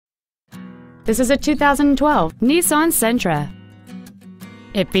This is a 2012 Nissan Sentra.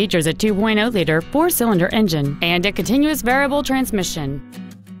 It features a 2.0-liter four-cylinder engine and a continuous variable transmission.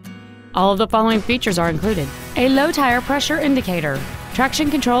 All of the following features are included: a low tire pressure indicator, traction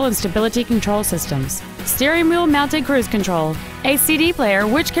control and stability control systems, steering wheel mounted cruise control, a CD player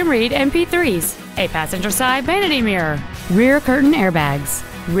which can read MP3s, a passenger side vanity mirror, rear curtain airbags,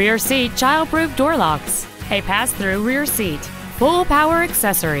 rear seat child-proof door locks, a pass-through rear seat, full power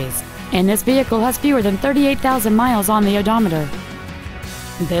accessories, and this vehicle has fewer than 38,000 miles on the odometer.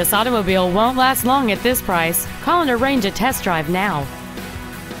 This automobile won't last long at this price. Call and arrange a test drive now.